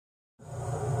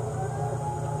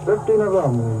15 of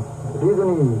them. These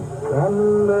and ease.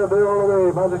 And they're all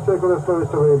away. Magic Circle is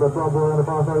first away, but Rob Roy on the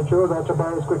far side shows.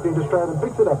 Achaybayia is quickly into stride and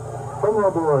picks it up from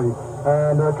Rob Roy.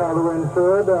 And Carlo in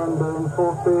third, and in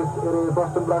fourth place it is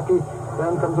Boston Blackie.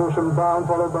 Then comes Ocean Bound,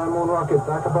 followed by Moon Rocket.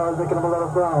 Achaybayia is making up a lot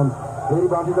of ground. Lady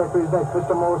Bounty's back for his neck.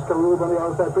 Mr. Morse, Karoob on the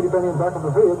outside. Pretty Penny in back of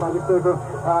the field. Magic Circle,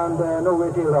 and no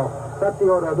way tailed off. That's the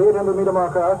order. The 800-meter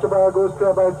marker. Achaybayia goes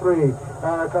clear by 3.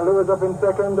 Kalu is up in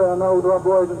second. Now Rob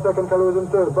Roy is in second. Kalu is in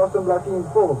third. Boston Blackie in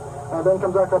fourth. Then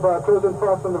comes Achaybayia, closing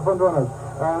fast on the front runners.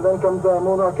 Then comes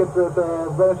Moon Rocket with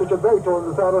Venice Richard very tall in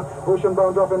the saddle. Ocean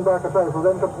Bound dropping back a trifle.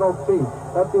 Then comes North Sea.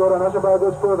 That's the order. And Achaybayia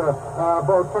goes further.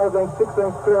 About 5 lengths, 6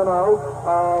 lengths clear now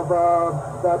of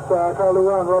that Carlo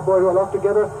and Rob Roy who are locked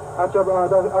together.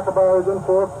 Achaybayia is in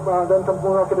fourth. Then comes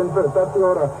Moon Rocket in fifth. That's the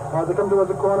order. They come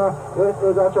towards the corner. It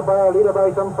is Achaybayia, leader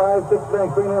by some 5-6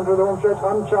 lengths, bringing him through the home stretch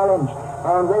unchallenged.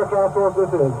 And what a class horse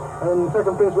this is. In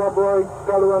second place, Rob Roy,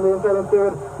 Carlo on the inside in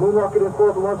third. Moon Rocket in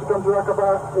fourth, who wants to come to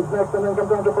Achaybayia is next, and then comes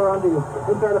down to Parantis.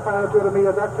 Inside the final 200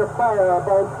 meters, Achaybayia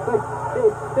about 6,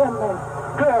 8, 10 lengths.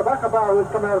 Clear of Achaybayia who's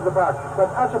coming out of the back. But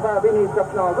Achaybayia being eased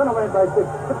up now. Winner went by 6.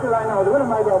 It's the line now. The winner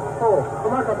might have 4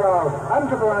 from Achaybayia. And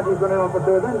to Parantis going on for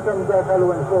third. Then comes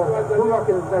Carlo in fourth. Moon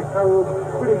Rocket is next. Karoob,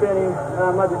 Pretty Penny,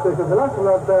 Magic Circle. The last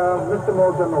one of Mr.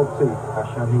 Morse and North Sea.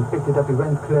 And he picked it up. He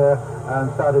went clear and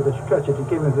started to stretch it. He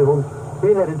came into the home.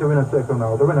 He headed into winner's circle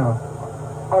now. The winner,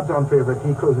 odds-on favourite,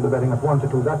 he closes the betting at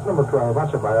 1-2. That's number 12,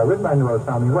 Achaybayia, ridden by Noel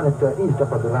Sammy. Won it eased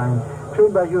up at the line.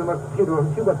 Trained by Hubert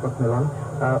McMillan,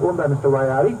 owned by Mr.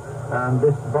 Wayari. And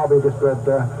this Bobby just read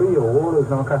 3-0. Is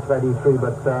now classified E3,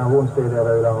 but won't stay there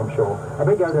very long, I'm sure. A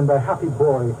big gelding by Happy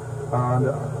Boy. And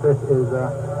this is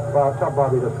top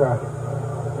Bobby, the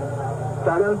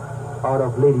stallion out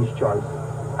of Ladies' Choice.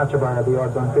 Achaybayia, the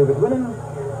odds-on favourite, winning.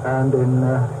 And in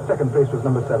second place was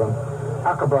number 7,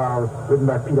 Achaybayia, ridden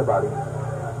by Peter Barry.